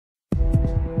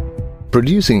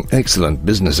Producing excellent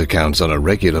business accounts on a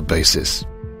regular basis.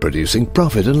 Producing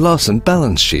profit and loss and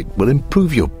balance sheet will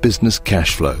improve your business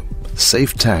cash flow,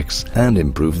 save tax, and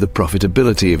improve the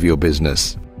profitability of your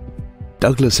business.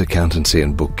 Douglas Accountancy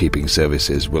and Bookkeeping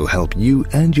Services will help you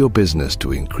and your business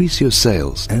to increase your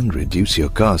sales and reduce your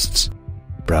costs.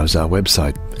 Browse our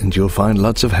website and you'll find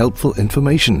lots of helpful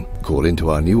information. Call into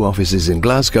our new offices in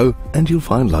Glasgow and you'll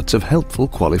find lots of helpful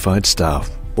qualified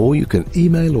staff. Or you can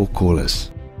email or call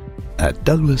us at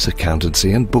Douglas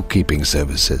Accountancy and Bookkeeping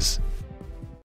Services.